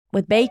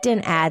With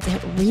baked-in ads,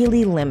 it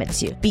really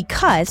limits you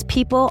because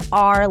people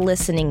are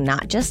listening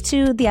not just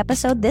to the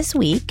episode this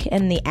week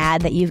and the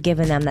ad that you've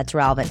given them that's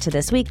relevant to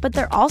this week, but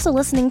they're also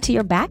listening to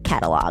your back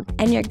catalog.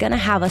 And you're going to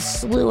have a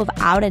slew of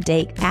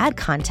out-of-date ad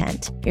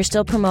content. You're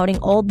still promoting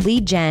old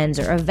lead gens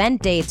or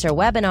event dates or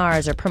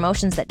webinars or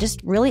promotions that just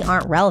really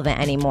aren't relevant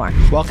anymore.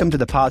 Welcome to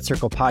the Pod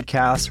Circle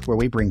podcast, where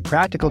we bring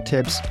practical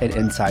tips and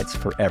insights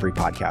for every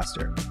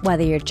podcaster.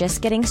 Whether you're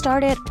just getting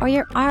started or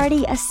you're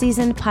already a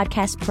seasoned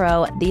podcast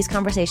pro, these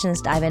conversations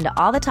dive into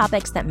all the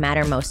topics that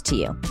matter most to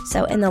you.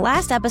 So in the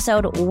last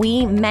episode,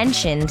 we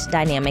mentioned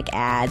dynamic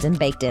ads and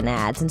baked-in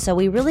ads. And so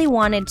we really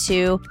wanted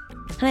to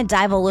kind of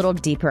dive a little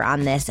deeper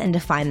on this and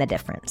define the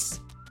difference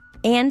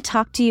and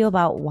talk to you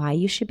about why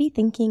you should be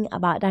thinking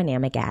about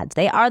dynamic ads.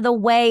 They are the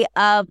way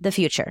of the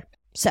future.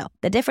 So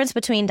the difference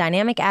between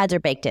dynamic ads or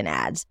baked-in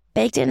ads.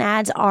 Baked-in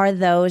ads are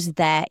those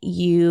that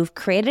you've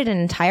created an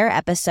entire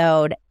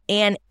episode,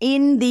 and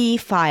in the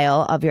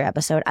file of your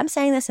episode, I'm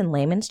saying this in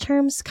layman's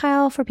terms,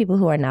 Kyle, for people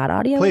who are not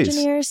audio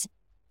engineers,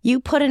 you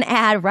put an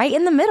ad right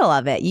in the middle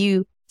of it.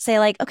 You say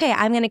like, okay,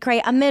 I'm going to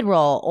create a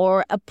mid-roll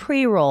or a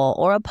pre-roll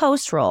or a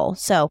post-roll.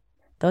 So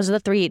those are the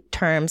three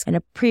terms. And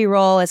a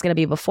pre-roll is going to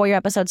be before your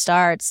episode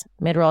starts.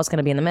 Mid-roll is going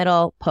to be in the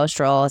middle.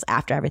 Post-roll is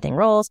after everything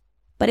rolls.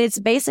 But it's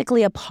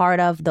basically a part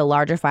of the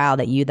larger file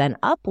that you then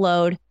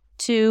upload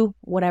to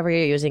whatever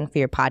you're using for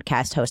your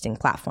podcast hosting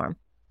platform.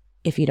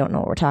 If you don't know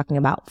what we're talking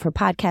about for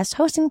podcast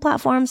hosting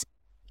platforms,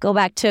 go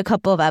back to a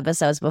couple of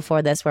episodes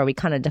before this where we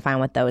kind of define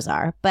what those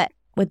are. But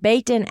with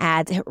baked-in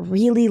ads, it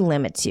really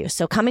limits you.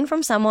 So coming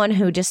from someone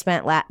who just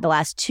spent the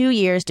last 2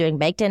 years doing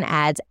baked-in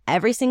ads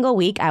every single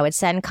week, I would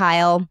send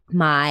Kyle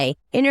my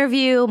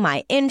interview,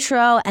 my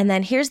intro, and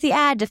then here's the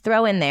ad to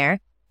throw in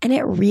there. And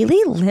it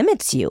really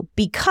limits you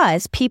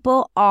because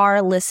people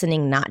are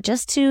listening not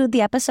just to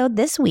the episode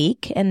this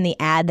week and the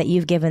ad that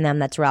you've given them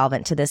that's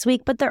relevant to this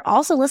week, but they're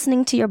also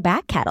listening to your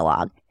back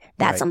catalog.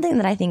 That's something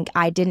that I think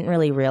I didn't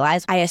really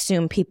realize. I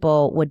assume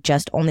people would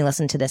just only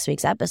listen to this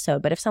week's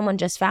episode. But if someone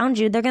just found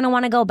you, they're going to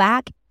want to go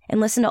back and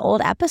listen to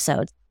old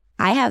episodes.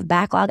 I have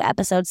backlog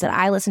episodes that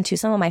I listen to,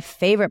 some of my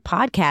favorite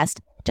podcasts,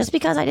 just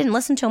because I didn't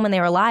listen to them when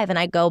they were live. And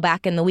I go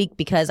back in the week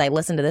because I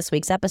listened to this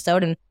week's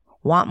episode and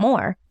want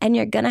more. And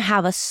you're going to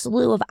have a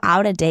slew of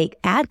out-of-date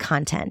ad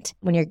content.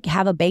 When you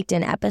have a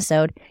baked-in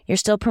episode, you're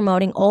still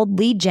promoting old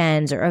lead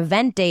gens or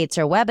event dates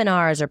or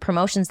webinars or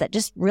promotions that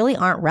just really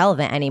aren't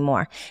relevant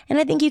anymore. And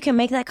I think you can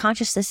make that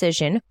conscious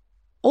decision,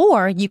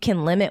 or you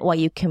can limit what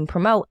you can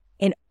promote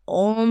and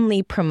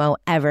only promote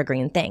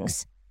evergreen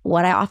things.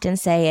 What I often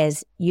say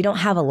is you don't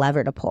have a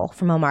lever to pull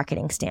from a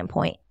marketing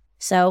standpoint.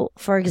 So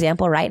for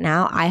example, right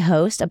now I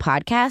host a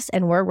podcast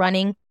and we're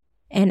running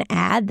an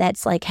ad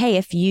that's like, hey,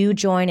 if you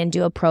join and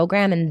do a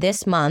program in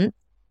this month,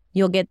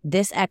 you'll get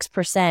this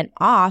X%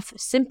 off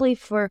simply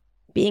for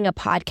being a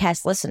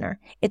podcast listener.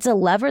 It's a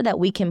lever that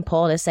we can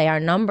pull to say our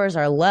numbers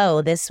are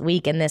low this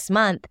week and this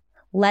month.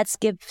 Let's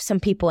give some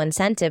people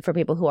incentive for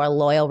people who are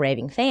loyal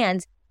raving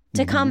fans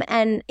to come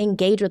and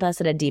engage with us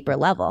at a deeper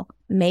level.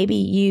 Maybe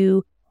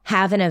you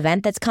have an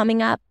event that's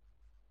coming up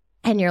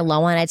and you're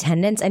low on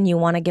attendance and you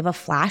want to give a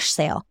flash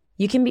sale.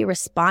 You can be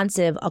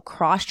responsive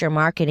across your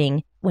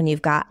marketing when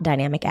you've got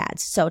dynamic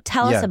ads. So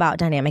tell us about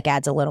dynamic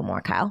ads a little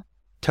more, Kyle.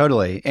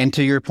 Totally. And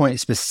to your point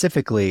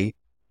specifically,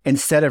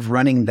 instead of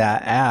running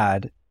that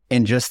ad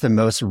in just the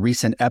most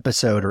recent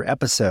episode or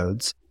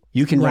episodes,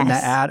 you can run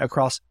that ad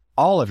across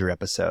all of your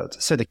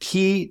episodes. So the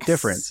key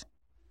difference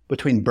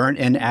between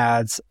burnt-in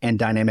ads and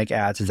dynamic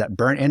ads is that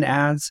burnt-in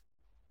ads,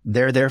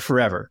 they're there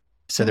forever.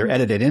 So they're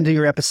edited into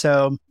your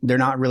episode. They're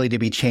not really to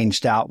be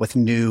changed out with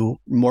new,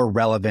 more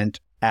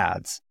relevant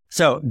ads.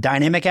 So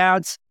dynamic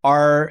ads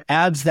are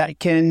ads that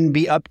can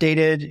be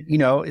updated. You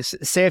know,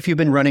 say if you've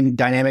been running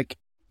dynamic,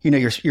 you know,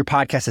 your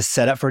podcast is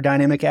set up for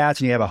dynamic ads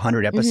and you have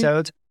 100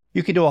 episodes,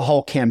 you can do a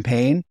whole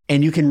campaign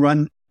and you can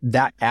run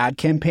that ad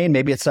campaign.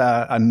 Maybe it's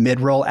a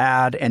mid-roll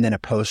ad and then a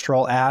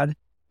post-roll ad.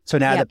 So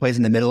an ad that plays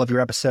in the middle of your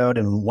episode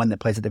and one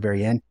that plays at the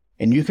very end.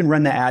 And you can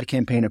run the ad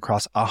campaign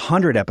across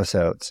 100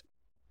 episodes.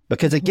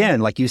 Because again,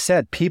 like you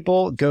said,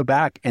 people go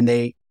back and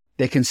they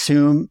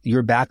consume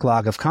your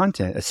backlog of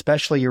content,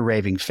 especially your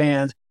raving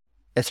fans,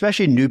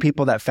 especially new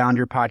people that found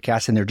your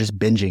podcast and they're just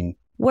binging.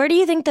 Where do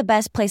you think the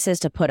best place is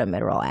to put a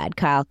mid-roll ad,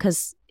 Kyle?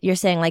 Because you're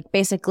saying like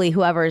basically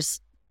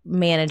whoever's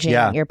managing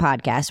your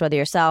podcast, whether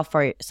yourself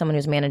or someone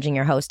who's managing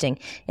your hosting,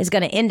 is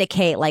going to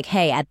indicate like,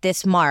 hey, at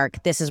this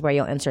mark, this is where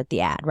you'll insert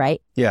the ad,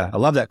 right? Yeah, I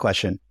love that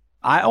question.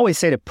 I always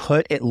say to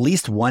put at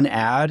least one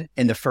ad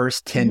in the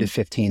first 10 to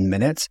 15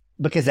 minutes,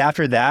 because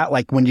after that,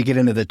 like when you get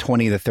into the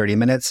 20 to 30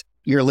 minutes,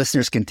 your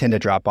listeners can tend to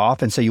drop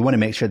off. And so you want to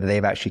make sure that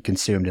they've actually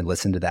consumed and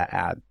listened to that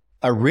ad.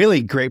 A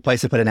really great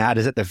place to put an ad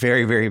is at the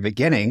very, very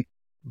beginning.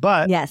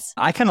 But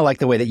I kind of like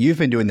the way that you've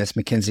been doing this,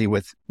 Mackenzie,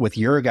 with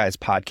your guys'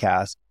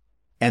 podcast,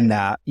 and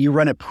that you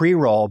run a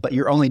pre-roll, but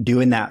you're only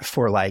doing that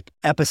for like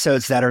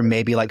episodes that are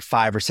maybe like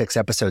 5 or 6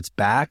 episodes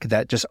back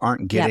that just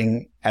aren't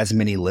getting as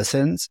many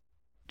listens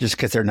just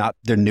because they're not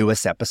their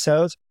newest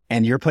episodes.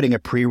 And you're putting a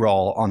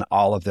pre-roll on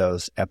all of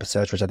those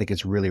episodes, which I think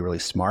is really, really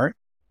smart.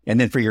 And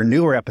then for your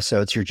newer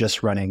episodes, you're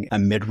just running a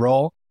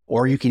mid-roll,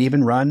 or you can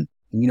even run,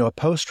 a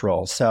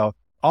post-roll. So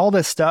all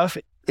this stuff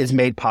is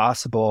made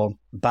possible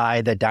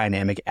by the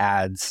dynamic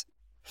ads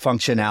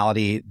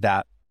functionality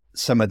that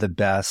some of the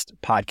best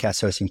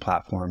podcast hosting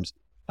platforms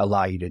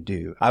allow you to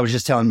do. I was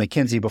just telling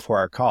Mackenzie before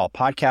our call,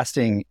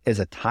 podcasting is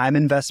a time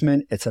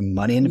investment. It's a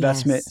money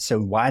investment. Yes. So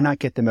why not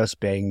get the most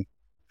bang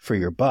for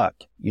your buck,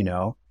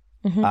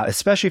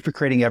 especially if you're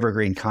creating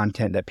evergreen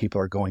content that people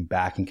are going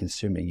back and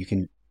consuming.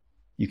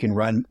 You can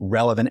run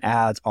relevant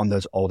ads on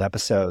those old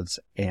episodes.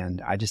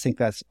 And I just think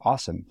that's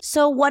awesome.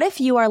 So what if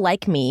you are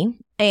like me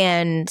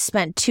and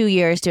spent 2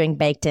 years doing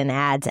baked in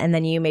ads, and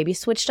then you maybe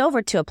switched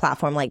over to a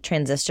platform like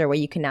Transistor where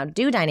you can now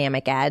do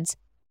dynamic ads?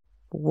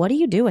 What do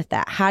you do with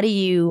that? How do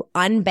you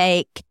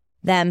unbake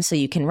them so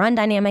you can run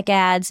dynamic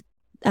ads?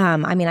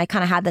 I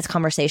kind of had this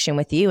conversation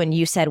with you, and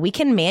you said we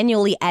can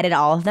manually edit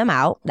all of them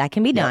out. That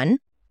can be done,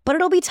 but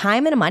it'll be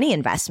time and a money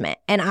investment.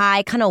 And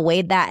I kind of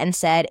weighed that and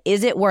said,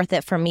 is it worth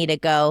it for me to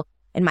go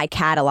in my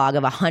catalog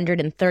of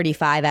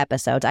 135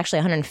 episodes, actually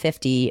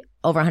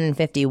over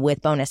 150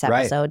 with bonus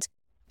episodes,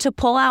 to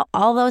pull out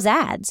all those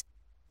ads?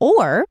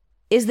 Or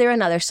is there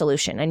another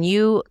solution? And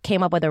you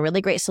came up with a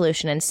really great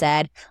solution and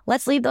said,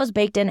 let's leave those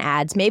baked in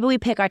ads. Maybe we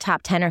pick our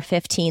top 10 or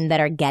 15 that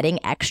are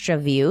getting extra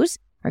views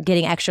or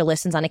getting extra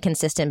listens on a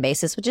consistent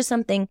basis, which is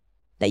something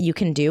that you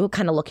can do.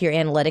 Kind of look at your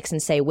analytics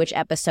and say which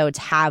episodes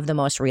have the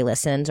most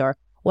re-listens, or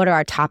what are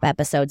our top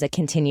episodes that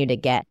continue to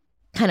get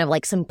kind of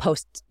like some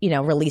post,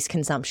 release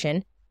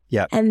consumption.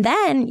 Yeah. And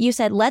then you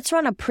said, let's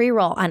run a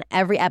pre-roll on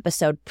every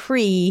episode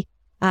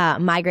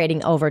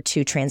migrating over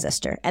to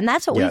Transistor. And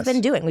that's what we've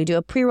been doing. We do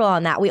a pre-roll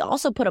on that. We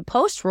also put a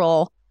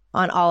post-roll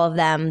on all of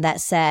them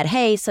that said,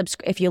 hey,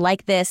 if you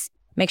like this,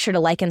 make sure to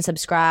like and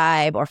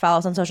subscribe, or follow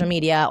us on social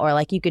media, or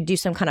like you could do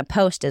some kind of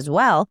post as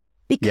well,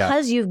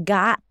 because you've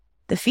got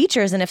the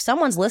features. And if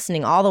someone's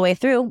listening all the way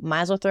through,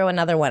 might as well throw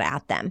another one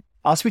at them.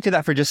 I'll speak to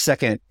that for just a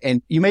second.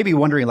 And you may be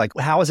wondering, like,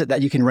 how is it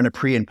that you can run a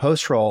pre and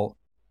post roll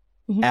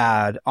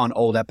ad on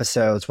old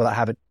episodes without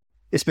having?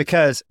 It's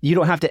because you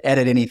don't have to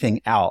edit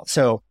anything out.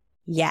 So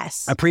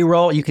a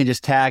pre-roll, you can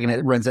just tag and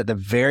it runs at the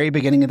very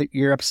beginning of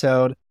your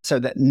episode, so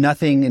that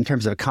nothing in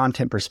terms of a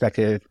content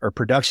perspective or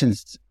production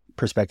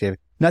perspective,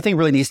 nothing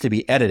really needs to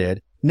be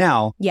edited.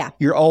 Now,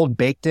 your old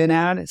baked in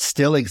ad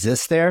still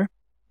exists there,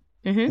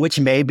 which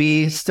may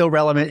be still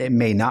relevant. It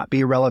may not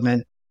be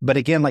relevant. But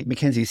again, like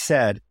Mackenzie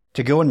said,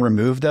 to go and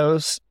remove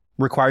those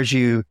requires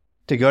you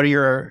to go to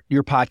your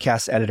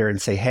podcast editor and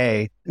say,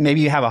 hey, maybe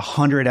you have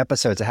 100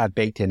 episodes that have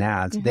baked in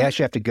ads. They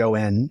actually have to go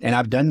in, and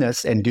I've done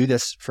this and do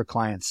this for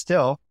clients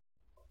still.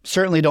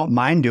 Certainly don't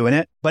mind doing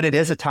it, but it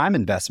is a time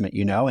investment,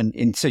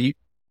 and so you,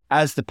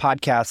 as the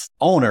podcast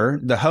owner,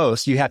 the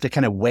host, you have to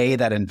kind of weigh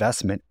that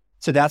investment.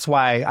 So that's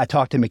why I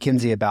talked to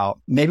Mackenzie about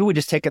maybe we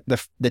just take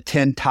the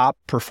 10 top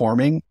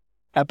performing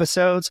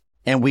episodes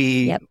and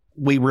we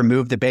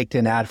remove the baked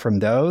in ad from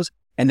those,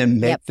 and then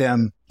make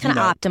them kind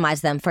of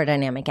optimize them for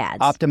dynamic ads.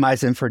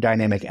 Optimize them for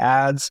dynamic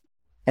ads.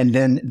 And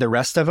then the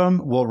rest of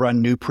them will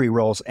run new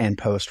pre-rolls and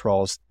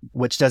post-rolls,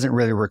 which doesn't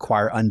really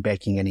require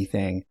unbaking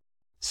anything.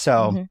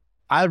 So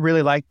I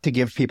really like to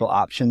give people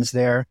options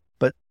there.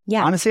 But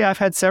honestly, I've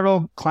had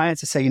several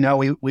clients that say,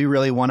 we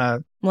really want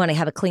to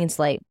have a clean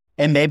slate.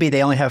 And maybe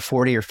they only have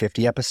 40 or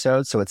 50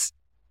 episodes. So it's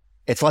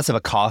less of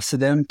a cost to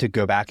them to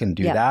go back and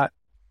do that.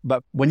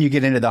 But when you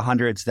get into the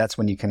hundreds, that's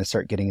when you kind of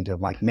start getting into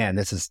like, man,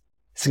 this is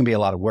going to be a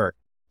lot of work.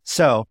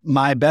 So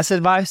my best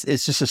advice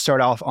is just to start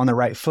off on the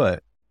right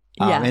foot.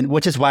 And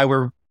which is why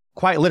we're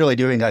quite literally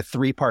doing a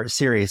 3-part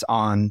series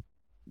on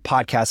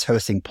podcast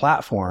hosting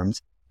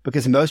platforms,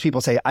 because most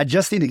people say, I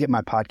just need to get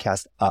my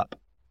podcast up.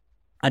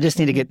 I just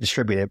need to get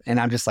distributed. And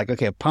I'm just like,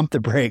 okay, pump the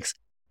brakes.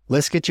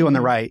 Let's get you on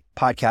the right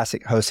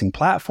podcast hosting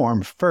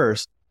platform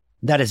first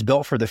that is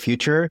built for the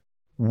future.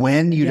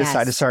 When you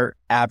decide to start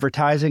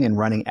advertising and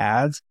running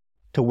ads,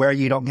 to where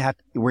you don't have,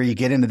 where you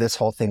get into this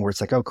whole thing where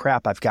it's like, oh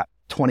crap, I've got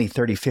 20,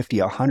 30,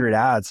 50, 100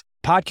 ads,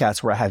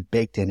 podcasts where I have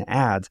baked in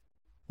ads.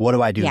 What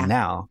do I do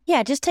now?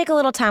 Yeah, just take a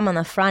little time on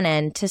the front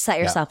end to set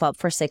yourself up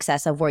for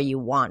success of where you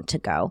want to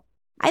go.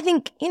 I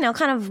think,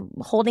 kind of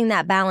holding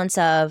that balance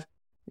of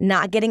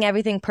not getting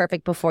everything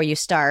perfect before you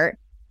start,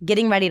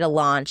 getting ready to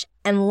launch,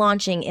 and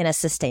launching in a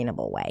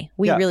sustainable way.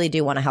 We really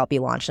do want to help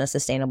you launch in a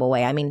sustainable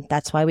way. I mean,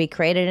 that's why we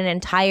created an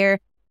entire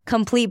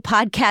complete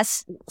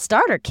podcast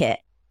starter kit,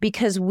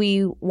 because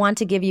we want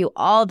to give you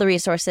all the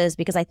resources,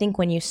 because I think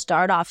when you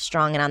start off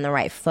strong and on the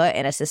right foot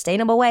in a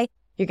sustainable way,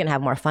 you're going to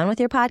have more fun with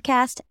your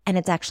podcast, and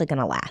it's actually going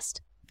to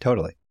last.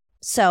 Totally.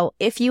 So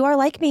if you are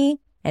like me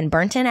and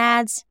burnt in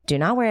ads, do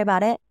not worry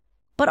about it.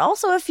 But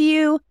also if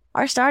you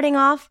are starting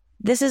off,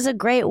 this is a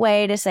great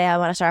way to say, I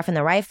want to start off in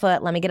the right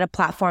foot. Let me get a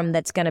platform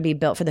that's going to be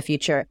built for the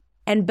future,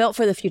 and built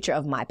for the future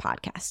of my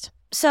podcast.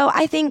 So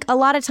I think a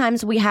lot of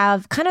times we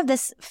have kind of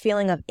this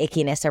feeling of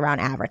ickiness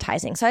around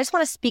advertising. So I just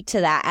want to speak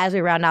to that as we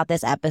round out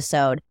this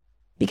episode,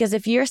 because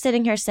if you're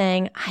sitting here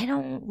saying, I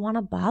don't want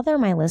to bother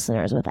my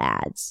listeners with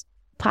ads,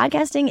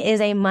 podcasting is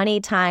a money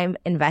time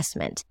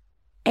investment.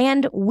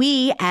 And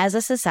we, as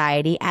a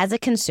society, as a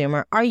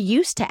consumer, are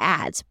used to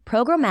ads.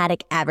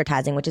 Programmatic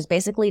advertising, which is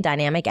basically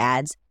dynamic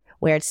ads,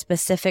 where it's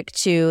specific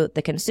to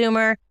the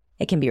consumer,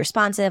 it can be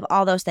responsive,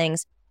 all those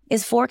things,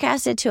 is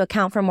forecasted to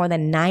account for more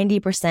than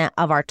 90%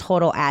 of our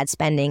total ad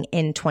spending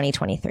in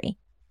 2023.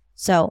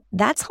 So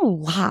that's a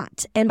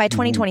lot. And by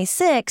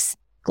 2026,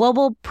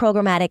 global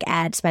programmatic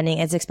ad spending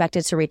is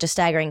expected to reach a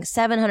staggering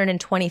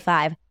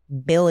 $725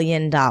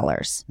 billion.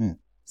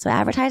 So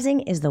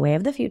advertising is the way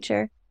of the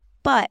future,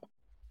 but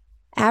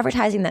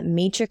advertising that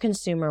meets your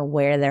consumer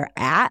where they're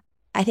at,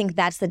 I think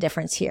that's the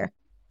difference here.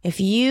 If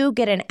you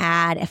get an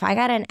ad, if I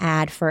got an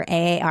ad for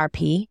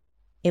AARP,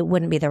 it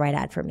wouldn't be the right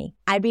ad for me.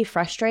 I'd be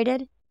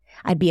frustrated.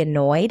 I'd be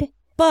annoyed.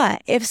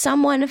 But if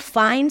someone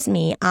finds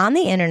me on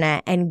the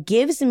internet and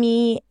gives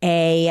me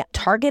a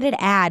targeted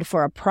ad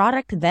for a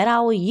product that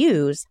I'll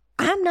use,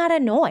 I'm not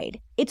annoyed.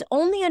 It's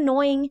only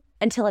annoying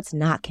until it's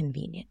not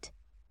convenient.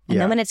 And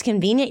then when it's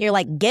convenient, you're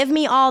like, give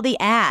me all the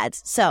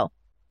ads. So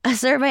a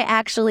survey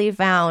actually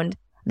found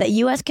that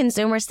U.S.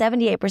 consumers,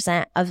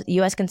 78% of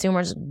U.S.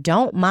 consumers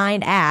don't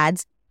mind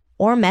ads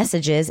or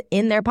messages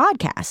in their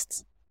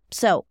podcasts.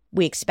 So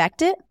we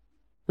expect it,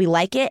 we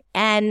like it,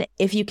 and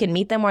if you can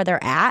meet them where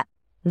they're at,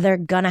 they're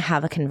going to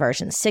have a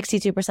conversion.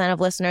 62%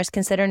 of listeners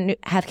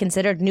have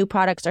considered new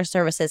products or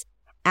services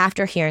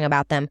after hearing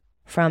about them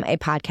from a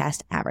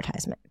podcast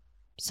advertisement.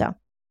 So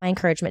my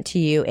encouragement to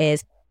you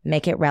is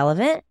make it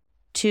relevant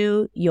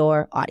to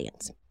your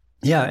audience.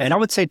 Yeah. And I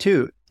would say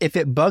too, if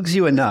it bugs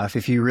you enough,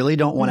 if you really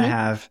don't want to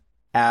have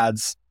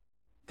ads,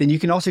 then you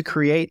can also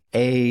create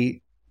a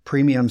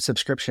premium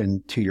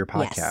subscription to your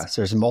podcast. Yes.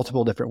 There's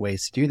multiple different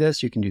ways to do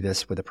this. You can do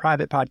this with a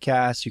private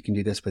podcast. You can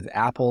do this with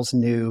Apple's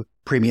new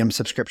premium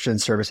subscription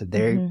service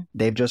that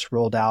they've just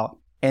rolled out.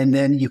 And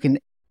then you can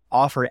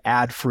offer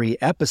ad-free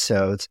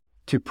episodes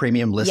to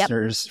premium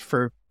listeners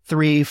for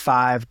 $3,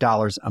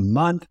 $5 a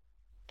month.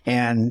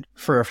 And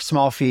for a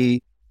small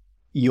fee,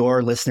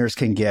 your listeners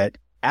can get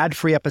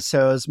ad-free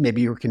episodes.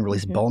 Maybe you can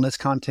release bonus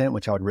content,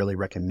 which I would really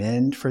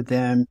recommend for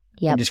them.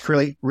 And just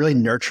really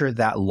nurture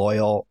that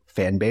loyal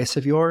fan base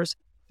of yours.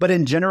 But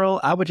in general,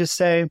 I would just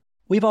say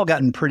we've all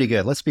gotten pretty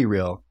good. Let's be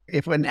real.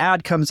 If an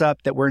ad comes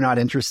up that we're not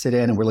interested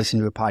in and we're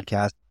listening to a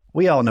podcast,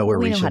 we all know we're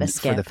reaching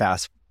for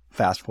the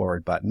fast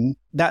forward button.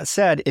 That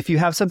said, if you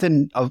have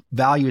something of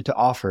value to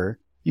offer,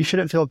 you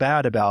shouldn't feel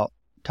bad about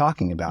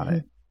talking about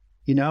it.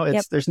 You know,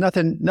 there's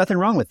nothing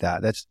wrong with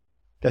that. That's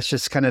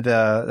just kind of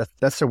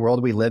that's the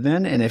world we live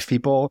in. And if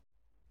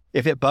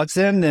it bugs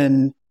them,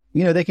 then,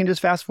 you know, they can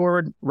just fast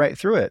forward right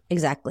through it.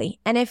 Exactly.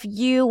 And if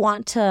you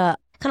want to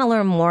kind of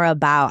learn more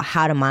about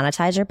how to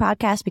monetize your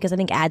podcast, because I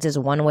think ads is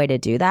one way to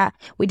do that.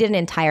 We did an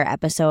entire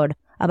episode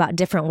about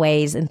different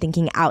ways and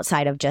thinking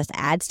outside of just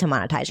ads to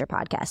monetize your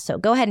podcast. So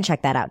go ahead and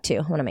check that out too.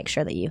 I want to make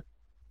sure that you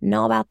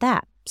know about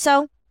that.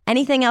 So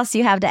anything else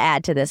you have to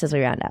add to this as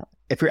we round out?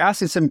 If you're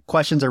asking some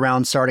questions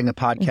around starting a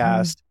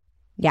podcast,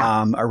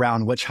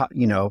 around which,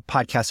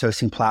 podcast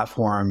hosting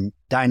platform,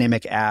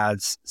 dynamic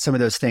ads, some of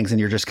those things,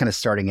 and you're just kind of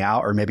starting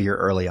out, or maybe you're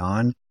early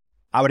on,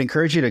 I would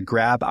encourage you to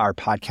grab our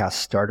podcast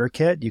starter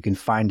kit. You can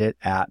find it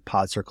at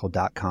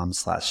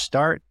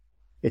podcircle.com/start.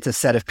 It's a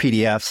set of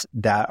PDFs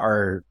that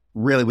are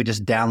really, we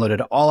just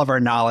downloaded all of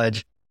our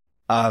knowledge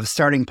of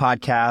starting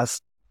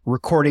podcasts,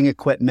 recording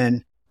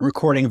equipment,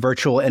 recording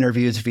virtual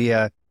interviews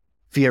via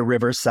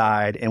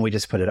Riverside, and we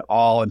just put it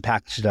all and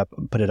packaged it up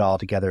and put it all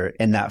together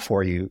in that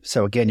for you.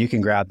 So again, you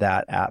can grab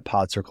that at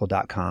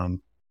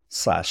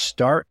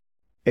podcircle.com/start.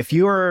 If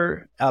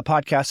you're a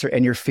podcaster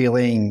and you're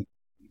feeling,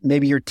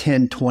 maybe you're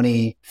 10,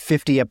 20,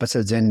 50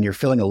 episodes in and you're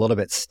feeling a little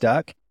bit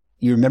stuck,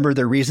 you remember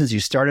the reasons you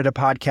started a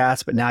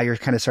podcast, but now you're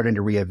kind of starting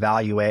to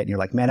reevaluate and you're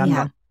like, man,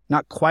 I'm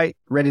not quite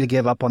ready to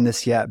give up on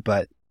this yet,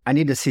 but I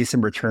need to see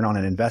some return on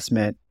an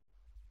investment.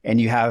 And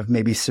you have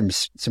maybe some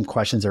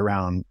questions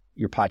around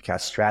your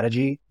podcast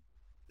strategy,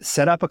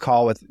 set up a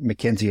call with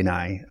Mackenzie and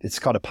I. It's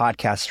called a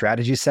podcast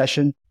strategy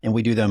session, and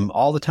we do them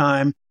all the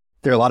time.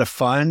 They're a lot of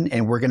fun,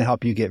 and we're going to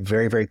help you get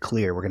very, very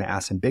clear. We're going to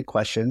ask some big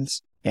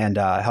questions and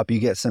help you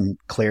get some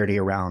clarity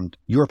around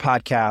your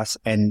podcast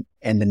and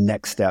the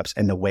next steps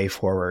and the way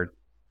forward,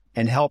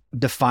 and help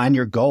define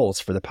your goals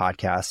for the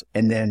podcast,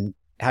 and then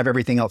have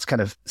everything else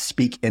kind of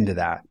speak into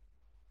that.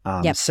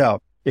 So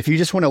if you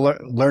just want to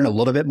learn a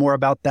little bit more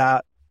about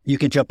that, you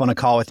can jump on a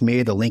call with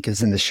me. The link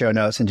is in the show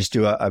notes, and just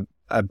do a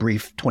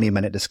brief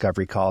 20-minute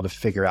discovery call to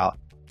figure out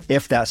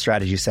if that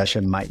strategy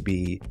session might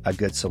be a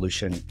good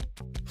solution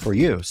for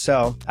you.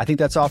 So I think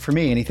that's all for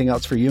me. Anything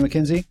else for you,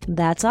 Mackenzie?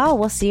 That's all.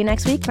 We'll see you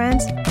next week,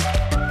 friends.